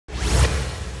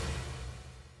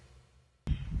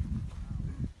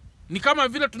Ni kama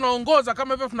vile tunaongoza,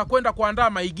 kama vile tunakwenda kuandaa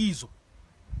maigizo.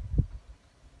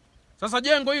 Sasa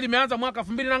jengo hili limeanza mwaka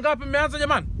 2000 na ngapi limeanza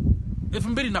jamani?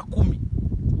 2010.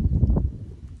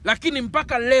 Lakini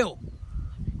mpaka leo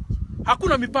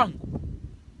hakuna mipango.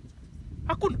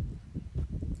 Hakuna.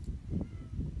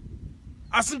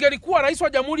 Asingelikuwa rais wa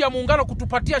Jamhuri ya Muungano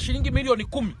kutupatia shilingi milioni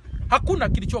 10, hakuna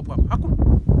kilichopo hapa. Hakuna.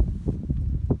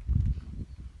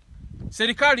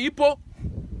 Serikali ipo,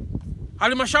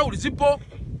 halmashauri zipo,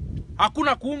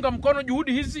 hakuna kuunga mkono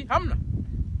juhudi hizi, hamna.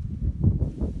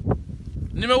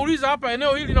 Nimeuliza hapa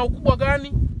eneo hili na ukubwa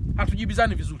gani,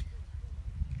 hatujibizani vizuri.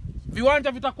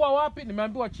 Viwanja vitakuwa wapi,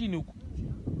 nimeambiwa chini huko.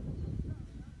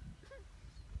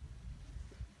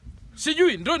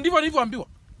 Sijui, ndivyo nilivyoambiwa.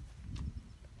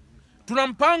 Tuna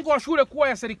mpango wa shule kuwa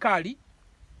ya serikali,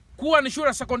 kuwa ni shule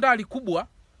ya sekondari kubwa,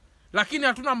 lakini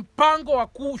hatuna mpango wa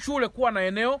shule kuwa na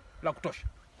eneo la kutosha.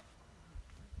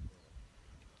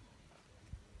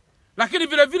 Lakini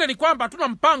vile vile ni kwamba hatuna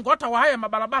mpango hata wa haya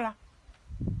mabarabara.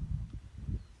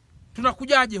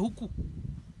 Tunakujaje huku?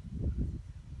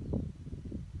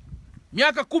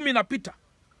 Miaka 10 inapita.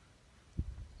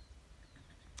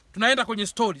 Tunaenda kwenye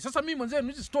story. Sasa mimi mwenzenu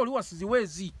hizi story huwa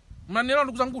siziwezi. Mnanielewa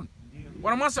ndugu zangu?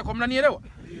 Wanamwasa kwa mnanielewa?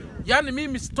 Yaani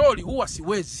mimi story huwa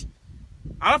siwezi.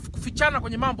 Alafu kufichana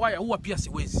kwenye mambo haya huwa pia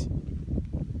siwezi.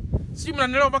 Sijui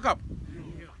mnanielewa mpaka hapo?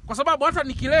 Kwa sababu hata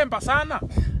nikilemba sana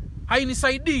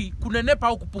hainisaidii kunenepa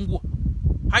au kupungua.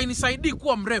 Hainisaidii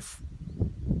kuwa mrefu.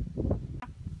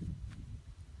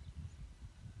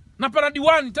 Na pana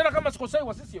diwani tena kama sikosei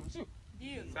wa CCM, sio?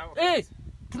 Ndio.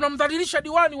 Tunamdhalilisha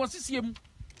diwani wa CCM.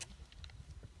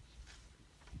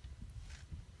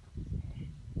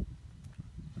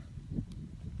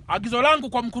 Agizo langu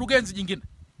kwa mkurugenzi jingine,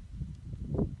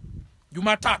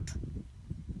 Jumatatu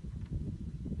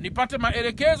nipate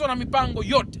maelekezo na mipango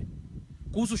yote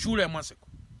kuhusu shule ya Mwaseko.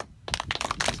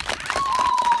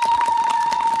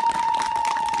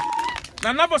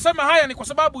 Na ninaposema haya ni kwa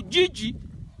sababu jiji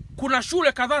kuna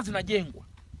shule kadhaa zinajengwa.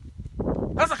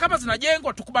 Sasa kama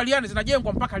zinajengwa, tukubaliane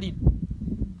zinajengwa mpaka lini?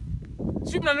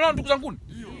 Sisi mnanielewa ndugu zangu?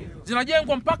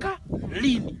 Zinajengwa mpaka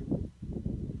lini?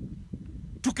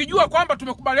 Tukijua kwamba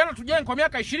tumekubaliana tujenge kwa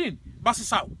miaka 20, basi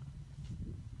sawa.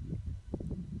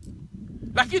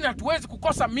 Lakini hatuwezi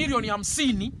kukosa milioni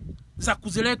 50 za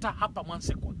kuzileta hapa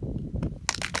Mwaseko.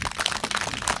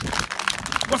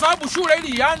 Kwa sababu shule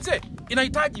ili ianze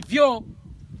inahitaji vyoo,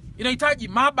 inahitaji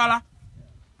maabara,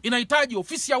 inahitaji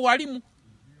ofisi ya walimu,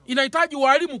 inahitaji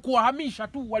walimu kuwahamisha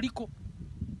tu waliko.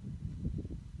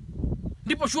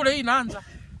 Ndipo shule hii inaanza.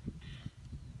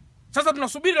 Sasa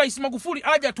tunasubiri Rais Magufuli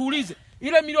aje atuulize,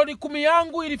 ile milioni 10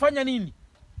 yangu ilifanya nini?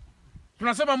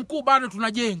 Tunasema mkuu, bado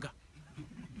tunajenga.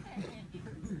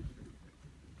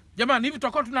 Jamani, hivi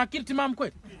tutakuwa tuna akili timamu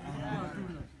kweli?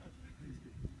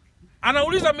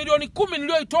 Anauliza milioni 10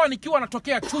 niliyoitoa nikiwa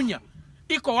natokea Chunya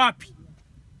iko wapi?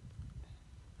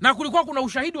 Na kulikuwa kuna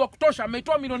ushahidi wa kutosha,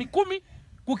 ameitoa milioni 10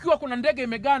 kukiwa kuna ndege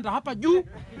imeganda hapa juu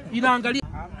inaangalia.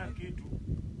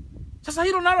 Sasa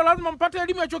hilo nalo lazima mpate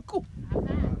elimu ya chuo kikuu.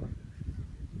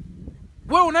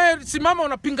 Wewe unayesimama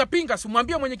unapinga pinga,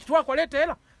 simwambie mwenyekiti wako alete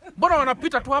hela. Mbona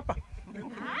wanapita tu hapa?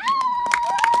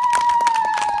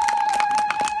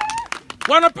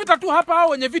 Wanapita tu hapa, hao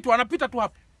wenye vitu wanapita tu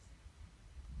hapa.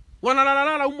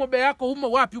 Wanalalala humo Mbeya yako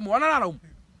humo wapi humo, wanalala humo.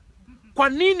 Kwa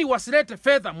nini wasilete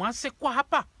fedha Mwaseko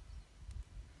hapa?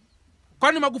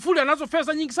 Kwani Magufuli anazo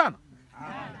fedha nyingi sana?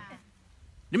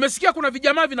 Nimesikia kuna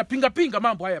vijamaa vinapinga pinga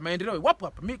mambo haya maendeleo. Wapo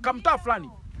hapa kamtaa fulani.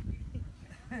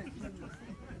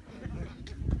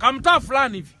 Kamtaa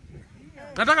fulani hivi.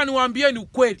 Nataka niwaambieni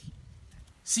ukweli.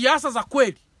 Siasa za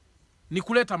kweli ni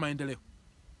kuleta maendeleo.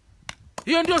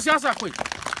 Hiyo ndio siasa ya kweli.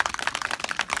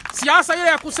 Siasa ile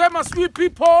ya kusema sijui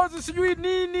peoples, sijui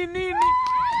nini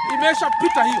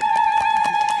imeshapita hiyo.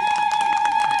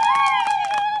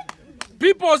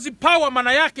 People's power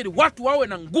maana yake ni watu wawe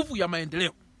na nguvu ya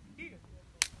maendeleo.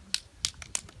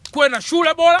 Kuwe na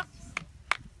shule bora,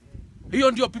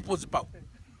 hiyo ndio people's power.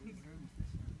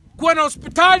 Kuwe na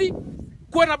hospitali,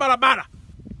 kuwe na barabara.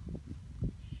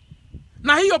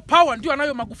 Na hiyo power ndio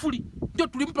anayo Magufuli, ndio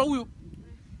tulimpa huyo.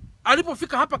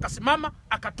 Alipofika hapa kasimama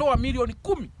akatoa milioni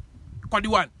 10 kwa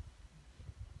diwani.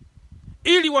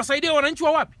 Ili wasaidie wananchi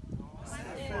wa wapi?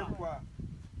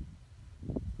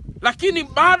 Lakini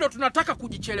bado tunataka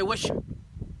kujichelewesha.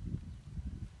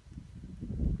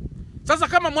 Sasa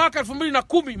kama mwaka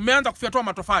 2010 mmeanza kufyatua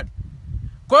matofali.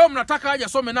 Kwa hiyo mnataka aje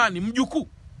asome nani? Mjukuu.